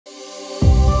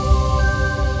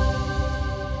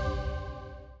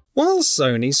While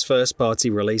Sony's first-party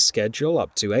release schedule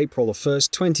up to April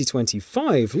 1st,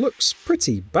 2025 looks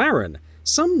pretty barren,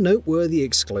 some noteworthy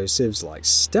exclusives like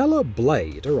Stellar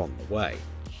Blade are on the way.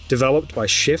 Developed by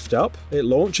Shift Up, it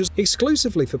launches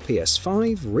exclusively for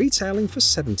PS5, retailing for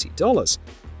 $70.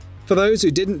 For those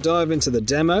who didn't dive into the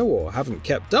demo or haven't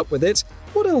kept up with it,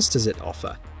 what else does it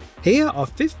offer? Here are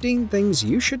 15 things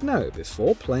you should know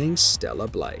before playing Stellar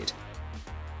Blade.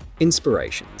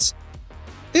 Inspirations.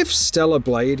 If Stellar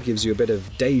Blade gives you a bit of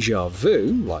déjà vu,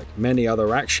 like many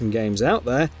other action games out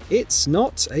there, it's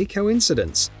not a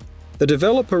coincidence. The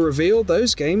developer revealed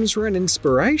those games were an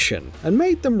inspiration and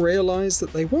made them realize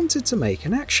that they wanted to make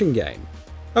an action game.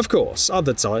 Of course,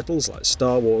 other titles like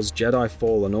Star Wars Jedi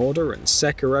Fallen Order and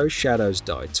Sekiro Shadows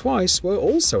Die Twice were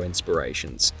also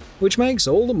inspirations, which makes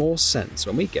all the more sense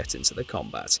when we get into the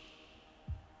combat.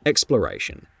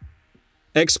 Exploration.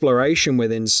 Exploration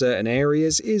within certain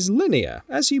areas is linear,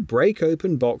 as you break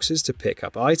open boxes to pick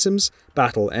up items,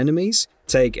 battle enemies,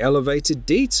 take elevated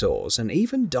detours, and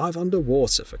even dive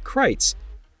underwater for crates.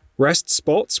 Rest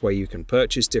spots where you can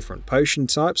purchase different potion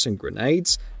types and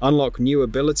grenades, unlock new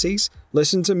abilities,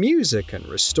 listen to music, and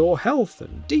restore health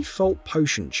and default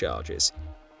potion charges.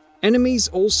 Enemies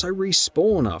also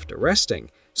respawn after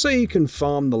resting, so you can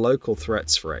farm the local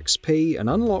threats for XP and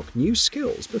unlock new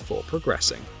skills before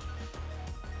progressing.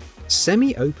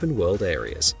 Semi-open world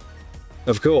areas.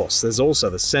 Of course, there's also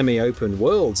the semi-open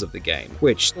worlds of the game,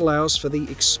 which allows for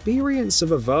the experience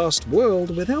of a vast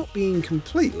world without being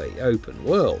completely open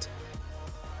world.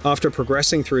 After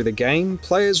progressing through the game,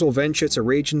 players will venture to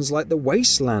regions like the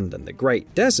Wasteland and the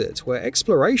Great Desert, where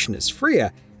exploration is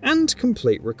freer, and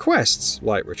complete quests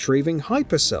like retrieving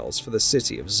hypercells for the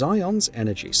City of Zion's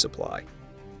energy supply.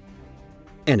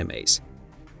 Enemies.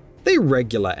 The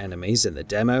regular enemies in the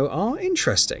demo are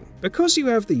interesting, because you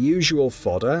have the usual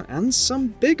fodder and some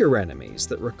bigger enemies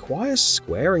that require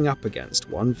squaring up against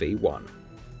 1v1.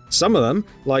 Some of them,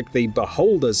 like the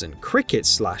Beholders and Cricket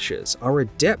Slashers, are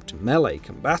adept melee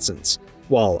combatants,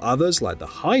 while others, like the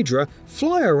Hydra,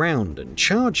 fly around and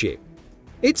charge you.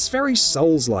 It's very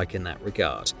Souls-like in that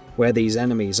regard, where these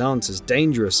enemies aren't as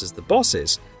dangerous as the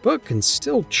bosses, but can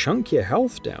still chunk your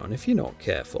health down if you're not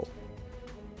careful.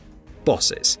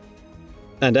 Bosses.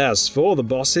 And as for the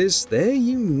bosses, they're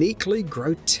uniquely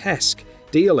grotesque,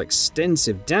 deal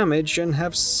extensive damage, and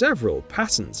have several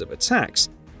patterns of attacks.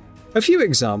 A few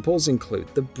examples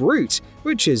include the Brute,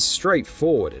 which is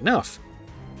straightforward enough.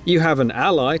 You have an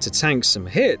ally to tank some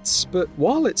hits, but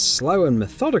while it's slow and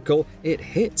methodical, it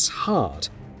hits hard.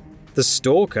 The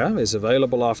Stalker is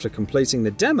available after completing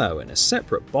the demo in a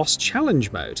separate boss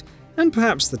challenge mode, and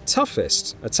perhaps the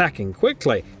toughest, attacking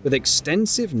quickly with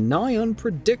extensive, nigh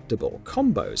unpredictable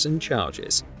combos and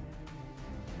charges.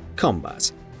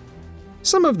 Combat.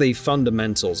 Some of the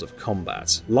fundamentals of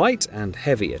combat, light and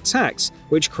heavy attacks,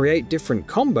 which create different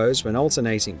combos when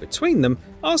alternating between them,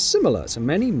 are similar to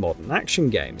many modern action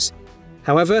games.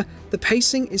 However, the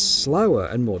pacing is slower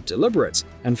and more deliberate,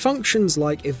 and functions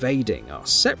like evading are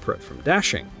separate from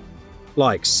dashing.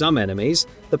 Like some enemies,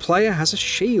 the player has a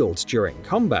shield during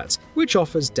combat, which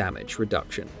offers damage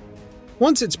reduction.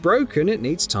 Once it's broken, it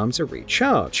needs time to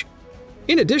recharge.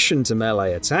 In addition to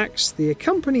melee attacks, the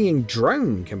accompanying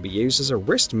drone can be used as a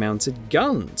wrist-mounted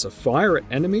gun to fire at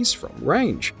enemies from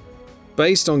range.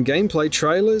 Based on gameplay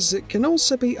trailers, it can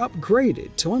also be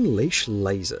upgraded to unleash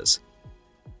lasers.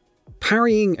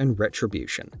 Parrying and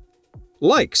retribution.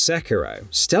 Like Sekiro,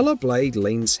 Stellar Blade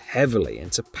leans heavily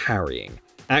into parrying,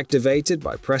 activated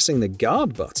by pressing the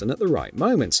guard button at the right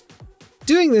moment.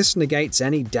 Doing this negates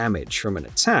any damage from an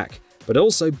attack, but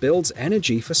also builds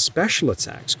energy for special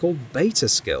attacks called beta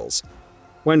skills.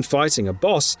 When fighting a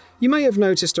boss, you may have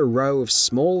noticed a row of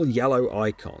small yellow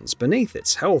icons beneath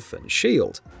its health and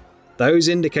shield. Those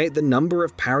indicate the number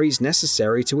of parries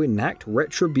necessary to enact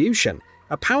Retribution,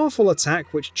 a powerful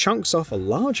attack which chunks off a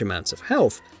large amount of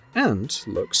health and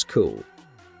looks cool.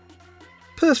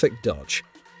 Perfect dodge.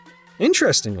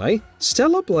 Interestingly,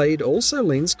 Stellar Blade also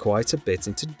leans quite a bit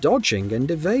into dodging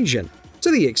and evasion, to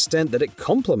the extent that it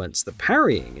complements the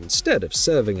parrying instead of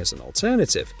serving as an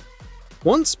alternative.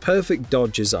 Once perfect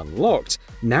dodge is unlocked,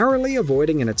 narrowly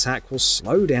avoiding an attack will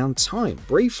slow down time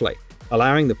briefly,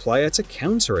 allowing the player to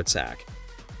counterattack.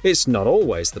 It's not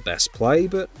always the best play,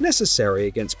 but necessary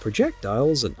against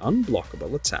projectiles and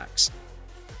unblockable attacks.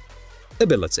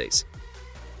 Abilities.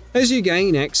 As you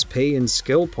gain XP and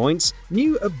skill points,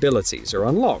 new abilities are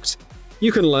unlocked.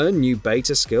 You can learn new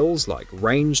beta skills like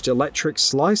ranged electric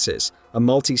slices, a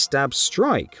multi-stab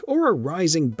strike, or a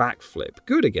rising backflip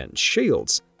good against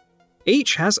shields.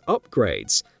 Each has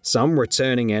upgrades, some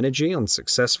returning energy on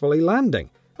successfully landing,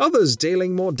 others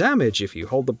dealing more damage if you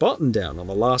hold the button down on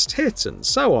the last hit, and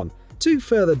so on, to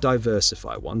further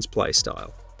diversify one's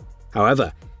playstyle.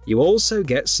 However, you also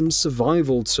get some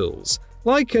survival tools,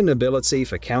 like an ability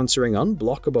for countering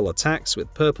unblockable attacks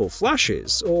with purple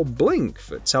flashes, or blink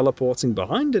for teleporting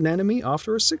behind an enemy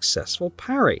after a successful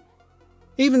parry.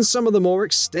 Even some of the more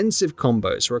extensive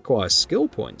combos require skill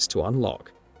points to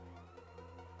unlock.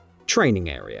 Training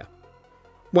area.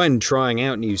 When trying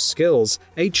out new skills,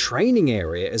 a training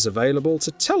area is available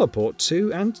to teleport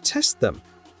to and test them.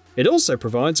 It also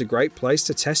provides a great place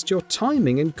to test your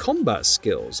timing and combat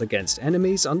skills against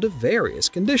enemies under various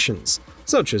conditions,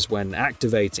 such as when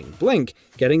activating Blink,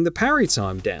 getting the parry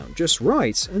time down just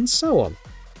right, and so on.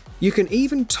 You can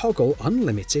even toggle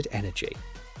unlimited energy.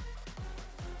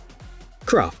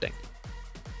 Crafting.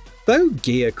 Though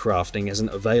gear crafting isn't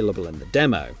available in the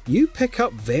demo, you pick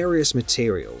up various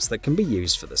materials that can be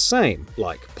used for the same,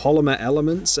 like polymer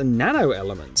elements and nano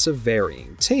elements of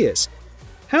varying tiers.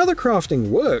 How the crafting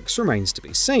works remains to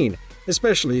be seen,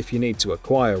 especially if you need to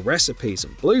acquire recipes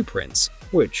and blueprints,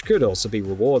 which could also be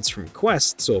rewards from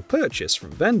quests or purchase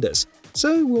from vendors,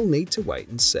 so we'll need to wait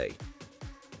and see.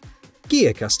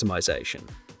 Gear customization.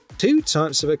 2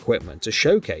 types of equipment are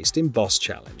showcased in Boss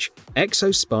Challenge: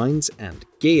 exospines and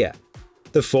gear.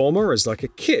 The former is like a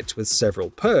kit with several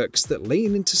perks that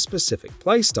lean into specific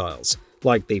playstyles,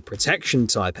 like the protection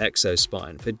type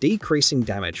exospine for decreasing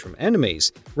damage from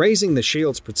enemies, raising the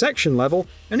shield's protection level,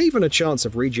 and even a chance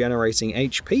of regenerating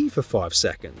HP for 5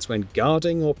 seconds when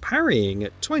guarding or parrying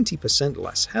at 20%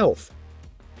 less health.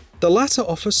 The latter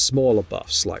offers smaller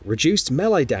buffs like reduced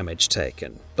melee damage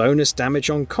taken, bonus damage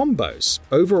on combos,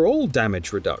 overall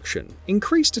damage reduction,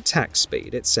 increased attack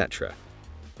speed, etc.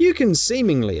 You can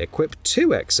seemingly equip 2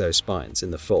 exospines in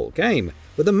the full game,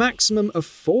 with a maximum of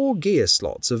 4 gear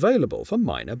slots available for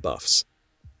minor buffs.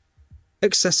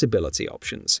 Accessibility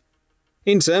options.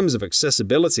 In terms of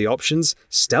accessibility options,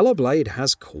 Stellar Blade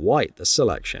has quite the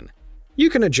selection.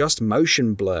 You can adjust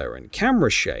motion blur and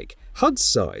camera shake, HUD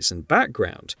size and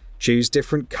background, choose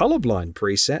different colorblind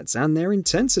presets and their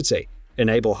intensity,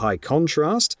 enable high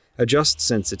contrast, adjust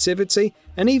sensitivity,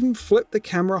 and even flip the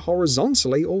camera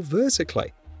horizontally or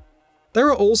vertically. There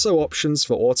are also options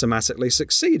for automatically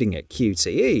succeeding at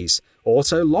QTEs,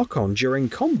 auto lock-on during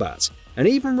combat, and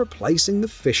even replacing the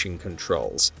fishing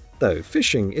controls, though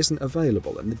fishing isn't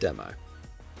available in the demo.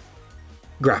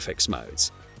 Graphics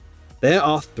modes. There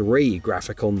are 3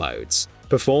 graphical modes: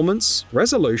 Performance,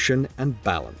 Resolution, and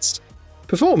Balanced.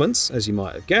 Performance, as you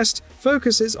might have guessed,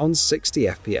 focuses on 60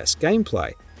 FPS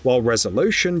gameplay, while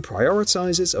Resolution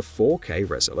prioritizes a 4K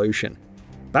resolution.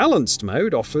 Balanced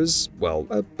mode offers, well,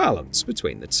 a balance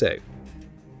between the two.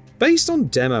 Based on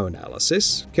demo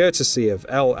analysis, courtesy of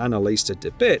El Analista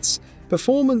de Bits,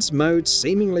 Performance mode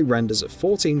seemingly renders at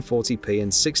 1440p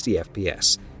and 60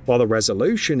 FPS, while the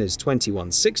resolution is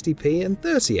 2160p and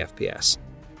 30 FPS.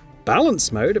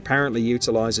 Balance mode apparently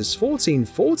utilizes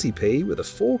 1440p with a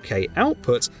 4K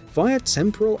output via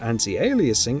temporal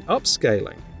anti-aliasing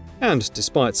upscaling, and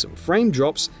despite some frame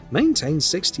drops, maintains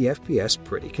 60 FPS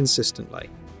pretty consistently.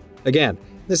 Again,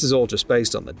 this is all just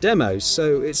based on the demo,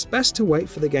 so it's best to wait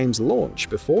for the game's launch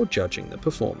before judging the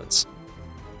performance.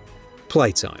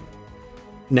 Playtime.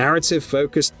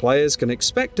 Narrative-focused players can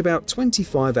expect about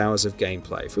 25 hours of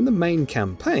gameplay from the main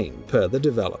campaign per the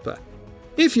developer.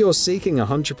 If you're seeking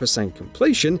 100%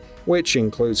 completion, which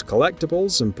includes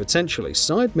collectibles and potentially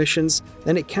side missions,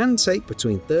 then it can take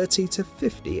between 30 to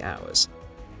 50 hours.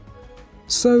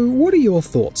 So what are your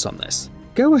thoughts on this?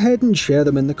 Go ahead and share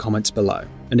them in the comments below.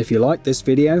 And if you like this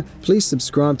video, please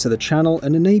subscribe to the channel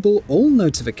and enable all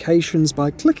notifications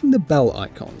by clicking the bell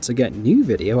icon to get new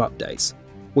video updates.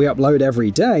 We upload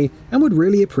every day and would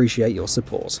really appreciate your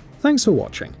support. Thanks for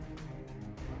watching.